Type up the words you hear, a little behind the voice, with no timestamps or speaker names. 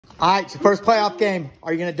All right, it's your first playoff game.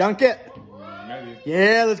 Are you going to dunk it? Maybe.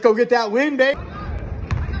 Yeah, let's go get that win, babe.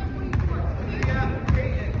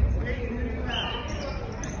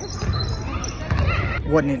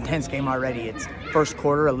 What an intense game already. It's first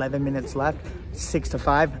quarter, 11 minutes left,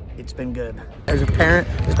 6-5. It's been good. There's a parent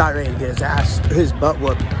who's about ready to get his butt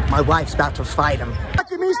whooped. My wife's about to fight him.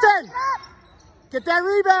 Lucky Easton! Get that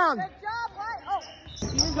rebound! Good job, White. Oh,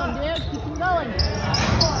 use them, dude. Keep them going.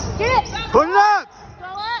 Get it! Put it up!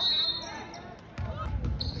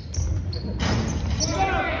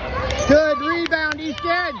 Good rebound,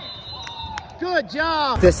 Easton. Good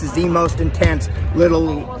job. This is the most intense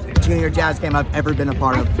Little Junior Jazz game I've ever been a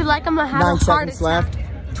part of. I feel like I'm gonna have 9 a heart seconds left.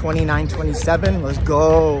 29-27. Let's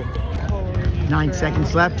go. 9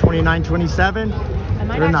 seconds left.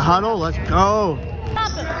 29-27. We're in the huddle. Let's go.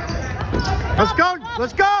 Let's go.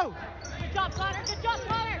 Let's go. Good job, Connor. Good job,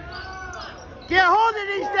 Connor. Get hold of it,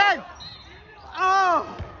 Easton. Oh.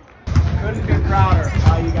 Couldn't be prouder of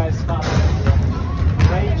how you guys stopped it.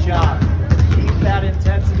 Great job. Keep that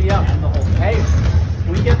intensity up in the whole game.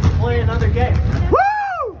 We get to play another game.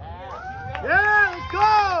 Woo! Yeah, let's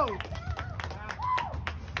go!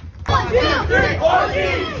 1, 2, 3,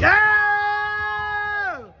 4, Yeah!